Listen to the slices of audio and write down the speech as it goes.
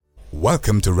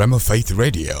Welcome to Rema Faith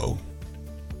Radio.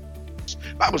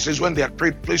 Bible says when they had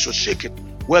prayed, the place was shaken,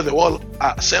 where they all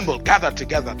assembled, gathered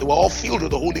together. They were all filled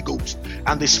with the Holy Ghost,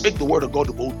 and they spake the word of God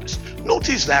with boldness.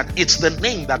 Notice that it's the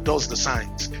name that does the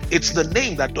signs. It's the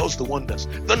name that does the wonders.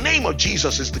 The name of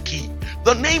Jesus is the key.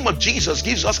 The name of Jesus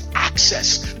gives us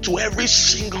access to every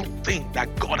single thing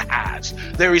that God has.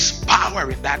 There is power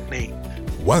in that name.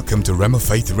 Welcome to Rema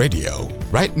Faith Radio.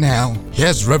 Right now,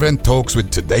 here's Reverend Talks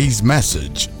with today's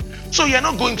message. So you're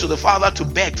not going to the Father to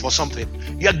beg for something.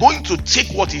 You're going to take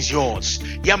what is yours.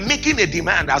 You're making a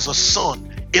demand as a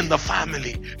son in the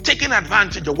family, taking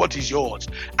advantage of what is yours.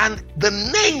 And the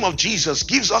name of Jesus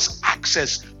gives us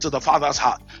access to the Father's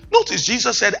heart. Notice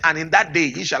Jesus said, and in that day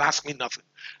ye shall ask me nothing.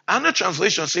 Another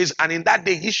translation says, and in that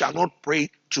day ye shall not pray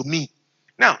to me.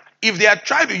 Now, if they had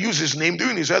tried to use his name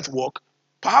during his earth walk,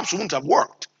 perhaps it wouldn't have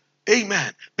worked.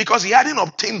 Amen. Because he hadn't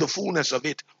obtained the fullness of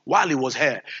it while he was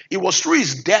here. It was through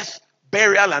his death,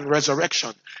 burial, and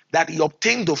resurrection that he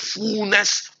obtained the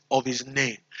fullness of his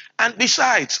name. And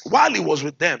besides, while he was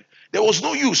with them, there was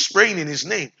no use praying in his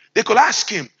name. They could ask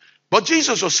him. But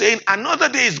Jesus was saying, another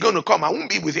day is going to come. I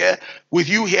won't be with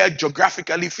you here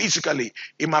geographically, physically,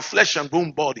 in my flesh and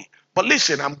bone body. But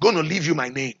listen, I'm going to leave you my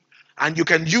name. And you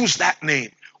can use that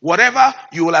name. Whatever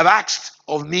you will have asked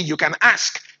of me, you can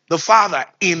ask the Father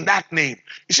in that name.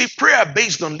 You see, prayer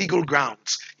based on legal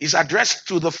grounds is addressed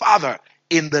to the Father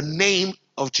in the name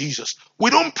of Jesus. We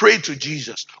don't pray to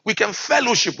Jesus. We can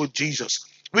fellowship with Jesus.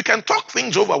 We can talk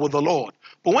things over with the Lord.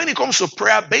 But when it comes to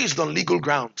prayer based on legal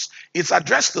grounds, it's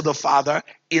addressed to the Father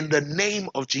in the name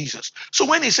of Jesus. So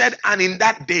when he said, and in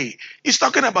that day, he's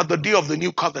talking about the day of the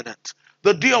new covenant,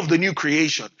 the day of the new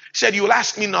creation. He said, you'll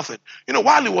ask me nothing. You know,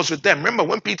 while he was with them, remember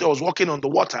when Peter was walking on the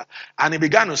water and he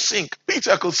began to sink,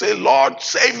 Peter could say, Lord,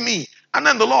 save me. And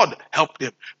then the Lord helped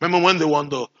him. Remember when they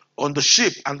were on the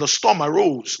ship and the storm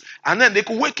arose, and then they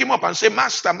could wake him up and say,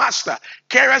 Master, Master,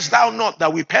 carest thou not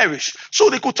that we perish? So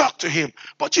they could talk to him.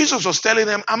 But Jesus was telling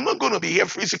them, I'm not going to be here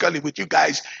physically with you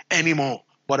guys anymore,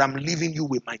 but I'm leaving you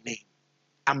with my name.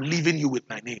 I'm leaving you with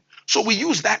my name. So we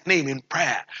use that name in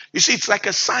prayer. You see, it's like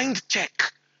a signed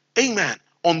check, amen,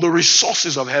 on the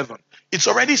resources of heaven. It's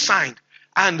already signed,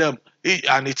 and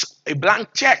it's a blank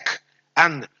check.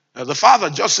 And the Father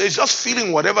just says, just fill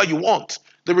in whatever you want.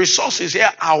 The resources here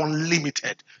are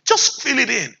unlimited. Just fill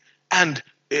it in, and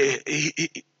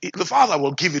the Father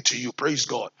will give it to you. Praise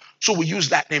God. So we use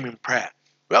that name in prayer.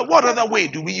 Well, what other way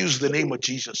do we use the name of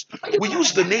Jesus? We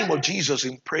use the name of Jesus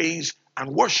in praise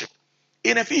and worship.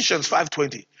 In Ephesians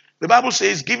 5:20, the Bible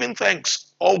says, giving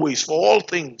thanks always for all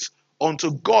things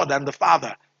unto God and the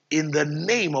Father in the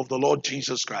name of the Lord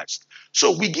Jesus Christ.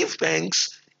 So we give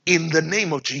thanks in the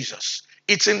name of Jesus.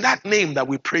 It's in that name that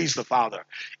we praise the Father.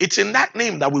 It's in that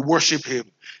name that we worship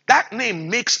him. That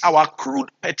name makes our crude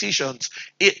petitions,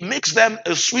 it makes them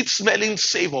a sweet-smelling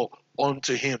savor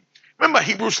unto him. Remember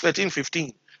Hebrews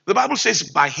 13:15. The Bible says,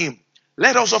 by him,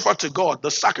 let us offer to God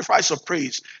the sacrifice of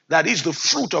praise that is the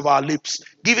fruit of our lips,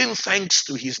 giving thanks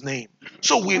to his name.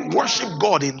 So we worship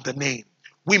God in the name.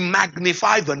 We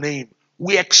magnify the name.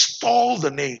 We extol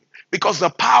the name because the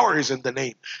power is in the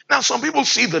name. Now, some people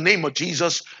see the name of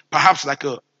Jesus perhaps like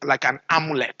an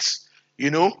amulet,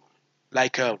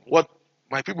 like what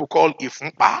my people call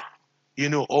ifumpa,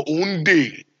 or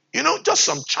unde, just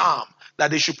some charm that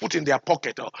they should put in their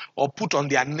pocket or put on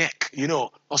their neck,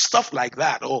 or stuff like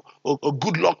that, or a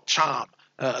good luck charm,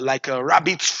 like a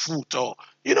rabbit's foot,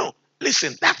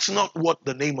 listen, that's not what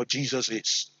the name of Jesus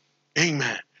is.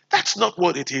 Amen. That's not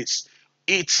what it is.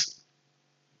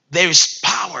 There is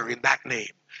power in that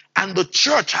name. And the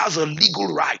church has a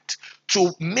legal right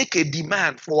to make a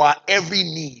demand for our every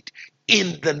need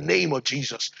in the name of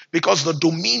Jesus, because the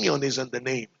dominion is in the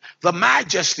name. The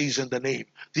majesty is in the name.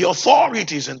 The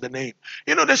authority is in the name.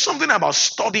 There's something about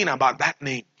studying about that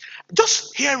name.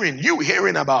 Just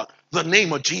hearing about the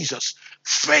name of Jesus,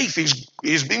 faith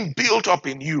is being built up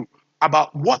in you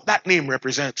about what that name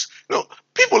represents.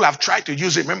 People have tried to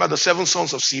use it. Remember the 7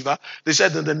 sons of Sceva? They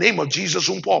said, in the name of Jesus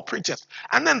whom Paul preacheth.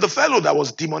 And then the fellow that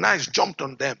was demonized jumped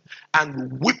on them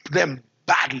and whipped them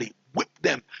badly,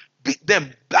 beat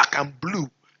them black and blue.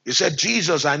 He said,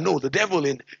 Jesus, I know. The devil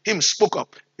in him spoke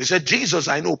up. He said, Jesus,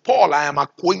 I know. Paul, I am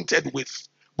acquainted with.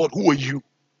 But who are you?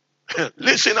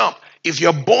 Listen up. If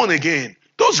you're born again,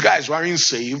 those guys weren't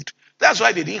saved. That's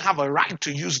why they didn't have a right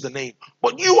to use the name.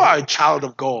 But you are a child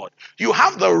of God. You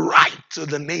have the right to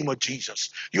the name of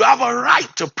Jesus. You have a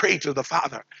right to pray to the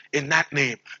Father in that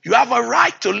name. You have a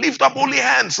right to lift up holy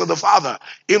hands to the Father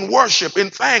in worship, in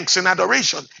thanks, in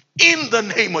adoration, in the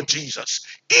name of Jesus.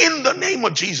 In the name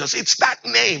of Jesus. It's that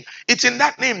name. It's in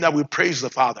that name that we praise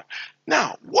the Father.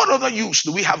 Now, what other use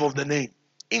do we have of the name?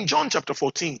 In John chapter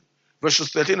 14, verses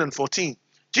 13 and 14,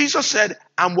 Jesus said,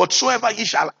 and whatsoever ye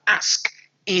shall ask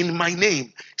in my name,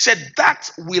 he said,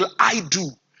 that will I do,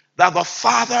 that the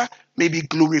Father may be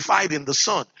glorified in the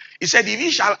Son. He said, if ye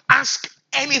shall ask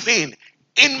anything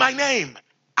in my name,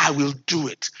 I will do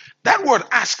it. That word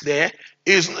ask there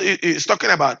is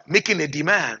talking about making a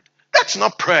demand. That's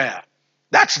not prayer.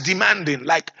 That's demanding,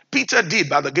 like Peter did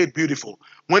by the gate beautiful,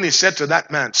 when he said to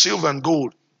that man, silver and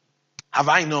gold have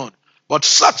I none, but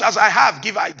such as I have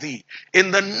give I thee.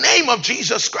 In the name of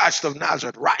Jesus Christ of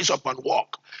Nazareth, rise up and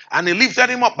walk. And he lifted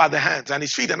him up by the hands, and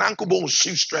his feet and ankle bones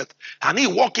received strength. And he,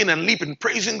 walking and leaping,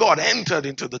 praising God, entered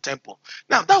into the temple.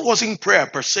 Now, that wasn't prayer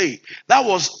per se. That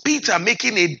was Peter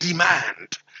making a demand.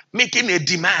 Making a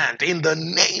demand in the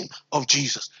name of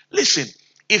Jesus. Listen,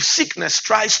 if sickness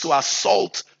tries to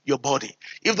assault your body,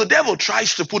 if the devil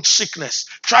tries to put sickness,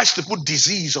 tries to put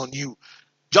disease on you,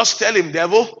 just tell him,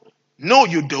 devil, no,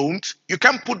 you don't. You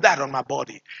can't put that on my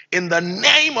body. In the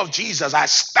name of Jesus, I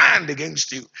stand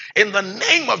against you. In the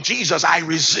name of Jesus, I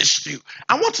resist you.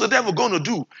 And what's the devil going to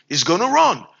do? He's going to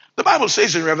run. The Bible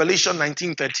says in Revelation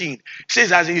 19:13, it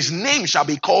says, as his name shall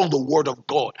be called the word of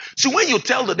God. So when you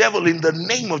tell the devil in the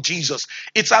name of Jesus,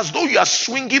 it's as though you are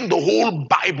swinging the whole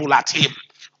Bible at him.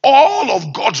 All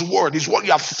of God's word is what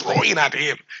you are throwing at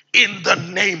him in the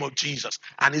name of Jesus.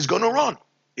 And he's going to run.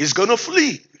 He's going to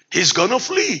flee. He's going to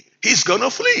flee. He's going to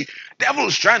flee. Devil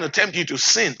is trying to tempt you to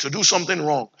sin, to do something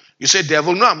wrong. You say,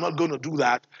 devil, no, I'm not going to do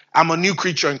that. I'm a new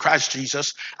creature in Christ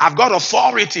Jesus. I've got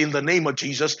authority in the name of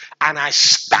Jesus, and I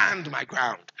stand my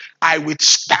ground. I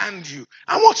withstand you.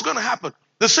 And what's going to happen?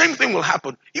 The same thing will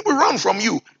happen. He will run from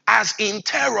you as in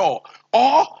terror.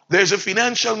 Or there's a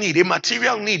financial need, a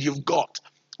material need you've got.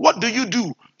 What do?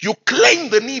 You claim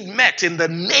the need met in the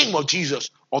name of Jesus,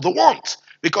 or the want.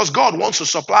 Because God wants to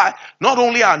supply not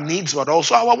only our needs, but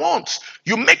also our wants.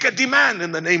 You make a demand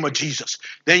in the name of Jesus.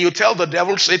 Then you tell the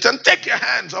devil, Satan, take your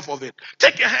hands off of it.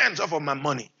 Take your hands off of my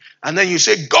money. And then you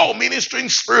say, go ministering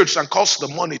spirits and cause the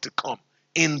money to come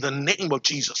in the name of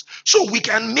Jesus. So we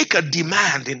can make a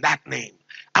demand in that name.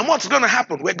 And what's going to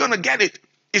happen? We're going to get it.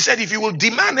 He said, if you will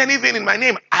demand anything in my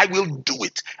name, I will do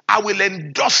it. I will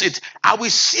endorse it. I will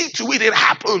see to it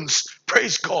happens.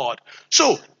 Praise God.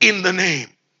 So in the name,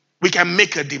 we can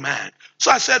make a demand.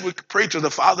 So I said we pray to the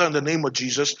Father in the name of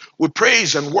Jesus. We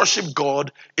praise and worship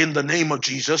God in the name of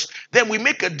Jesus. Then we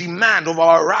make a demand of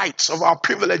our rights, of our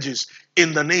privileges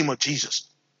in the name of Jesus.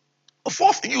 A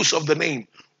fourth use of the name,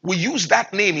 we use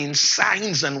that name in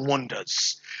signs and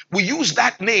wonders. We use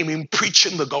that name in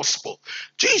preaching the gospel.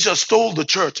 Jesus told the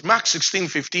church, Mark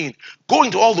 16:15, go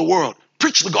into all the world,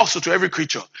 preach the gospel to every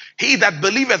creature. He that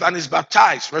believeth and is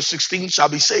baptized, verse 16, shall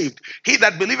be saved. He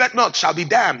that believeth not shall be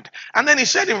damned. And then he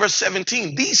said in verse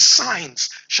 17, these signs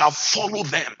shall follow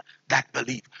them that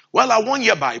believe. Well, our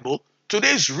one-year Bible,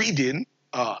 today's reading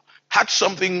had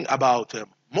something about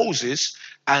Moses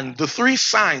and the three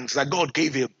signs that God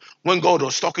gave him when God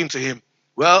was talking to him.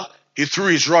 Well, he threw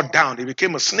his rod down. He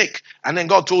became a snake. And then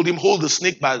God told him, hold the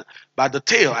snake by the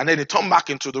tail. And then he turned back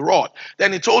into the rod.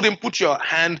 Then he told him, put your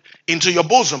hand into your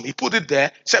bosom. He put it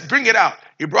there. Said, bring it out.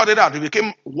 He brought it out. He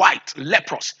became white,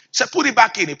 leprous. Said, put it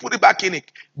back in. He put it back in. He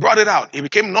brought it out. He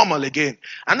became normal again.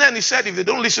 And then he said, if they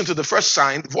don't listen to the first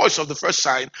sign, the voice of the first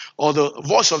sign, or the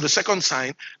voice of the second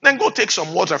sign, then go take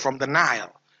some water from the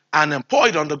Nile and pour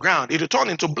it on the ground. It will turn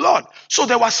into blood. So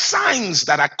there were signs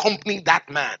that accompanied that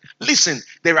man. Listen,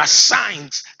 there are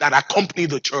signs that accompany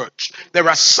the church. There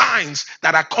are signs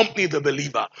that accompany the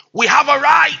believer. We have a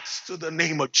right to the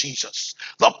name of Jesus.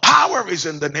 The power is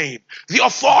in the name. The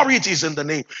authority is in the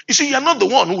name. You see, you're not the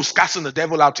one who's casting the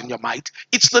devil out in your might.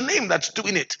 It's the name that's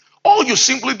doing it. All you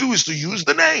simply do is to use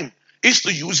the name. Is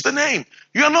to use the name.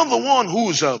 You're not the one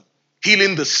who's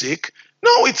healing the sick.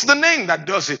 No, it's the name that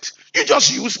does it. You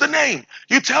just use the name.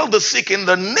 You tell the sick, in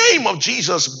the name of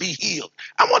Jesus, be healed.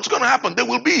 And what's going to happen? They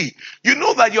will be. You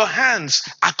know that your hands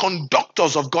are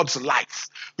conductors of God's life.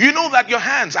 You know that your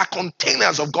hands are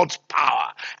containers of God's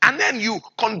power. And then you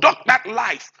conduct that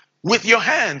life with your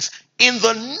hands in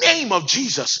the name of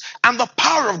Jesus. And the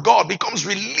power of God becomes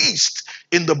released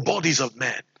in the bodies of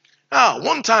men.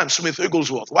 One time, Smith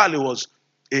Wigglesworth, while he was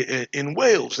in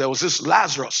Wales, there was this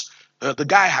Lazarus. The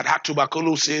guy had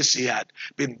tuberculosis. He had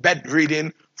been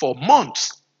bedridden for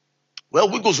months. Well,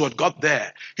 Wigglesworth got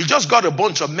there. He just got a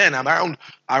bunch of men around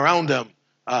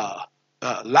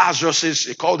Lazarus's.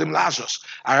 He called him Lazarus,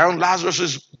 around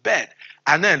Lazarus's bed,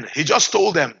 and then he just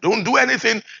told them, "Don't do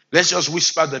anything. Let's just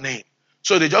whisper the name."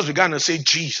 So they just began to say,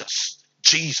 "Jesus,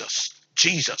 Jesus,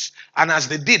 Jesus," and as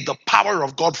they did, the power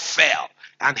of God fell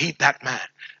and hit that man.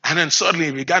 And then suddenly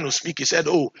he began to speak. He said,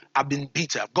 "Oh, I've been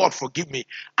beaten. God, forgive me."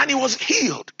 And he was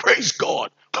healed. Praise God.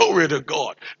 Glory to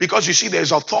God. Because you see,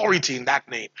 there's authority in that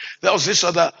name. There was this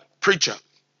other preacher,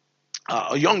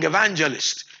 a young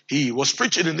evangelist. He was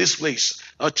preaching in this place.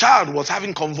 A child was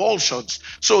having convulsions.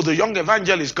 So the young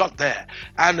evangelist got there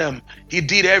and he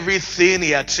did everything he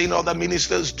had seen other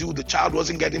ministers do. The child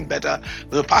wasn't getting better.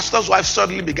 The pastor's wife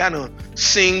suddenly began to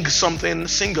sing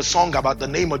a song about the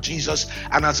name of Jesus.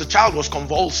 And as the child was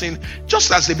convulsing,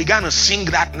 just as they began to sing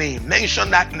that name,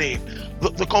 mention that name,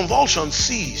 the convulsion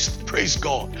ceased. Praise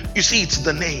God. You see, it's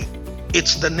the name.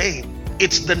 It's the name.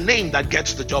 It's the name that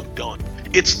gets the job done.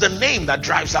 It's the name that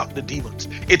drives out the demons.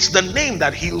 It's the name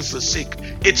that heals the sick.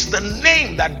 It's the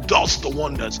name that does the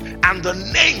wonders. And the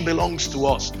name belongs to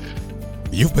us.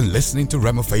 You've been listening to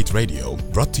Rema Faith Radio,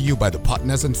 brought to you by the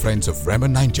partners and friends of Rema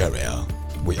Nigeria.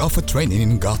 We offer training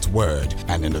in God's Word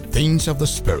and in the things of the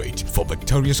Spirit for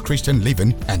victorious Christian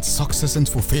living and success in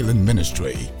fulfilling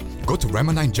ministry. Go to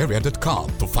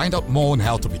RemaNigeria.com to find out more on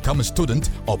how to become a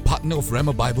student or partner of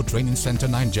Rema Bible Training Center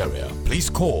Nigeria. Please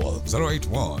call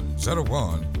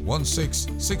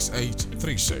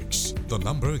 081-01-166836. The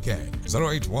number again,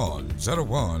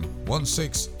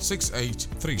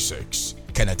 081-01-166836.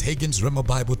 Kenneth Hagin's Rema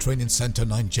Bible Training Center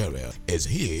Nigeria is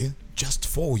here just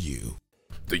for you.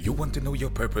 Do you want to know your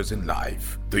purpose in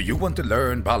life? Do you want to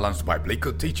learn balanced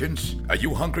biblical teachings? Are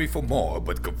you hungry for more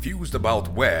but confused about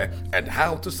where and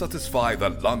how to satisfy the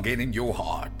longing in your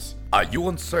heart? Are you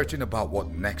uncertain about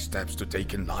what next steps to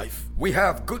take in life? We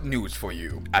have good news for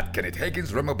you. At Kenneth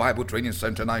Hagin's Rema Bible Training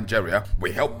Center Nigeria,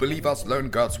 we help believers learn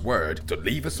God's Word to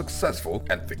live a successful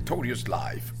and victorious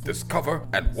life, discover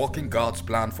and walk in God's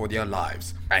plan for their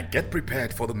lives, and get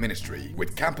prepared for the ministry.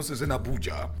 With campuses in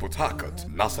Abuja, Port Harcourt,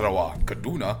 Nasarawa,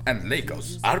 Kaduna, and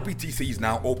Lagos, RBTC is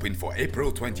now open for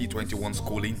April 2021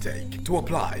 school intake. To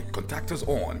apply, contact us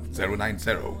on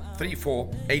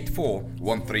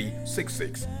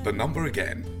 090-3484-1366. The number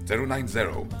again,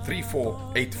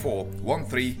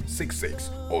 090-3484-1366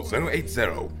 or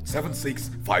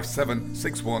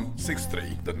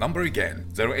 080-7657-6163. The number again,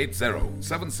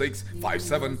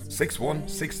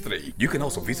 080-7657-6163. You can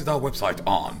also visit our website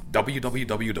on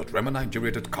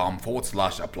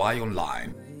www.remanigeria.com/apply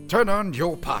online. Turn on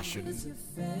your passion.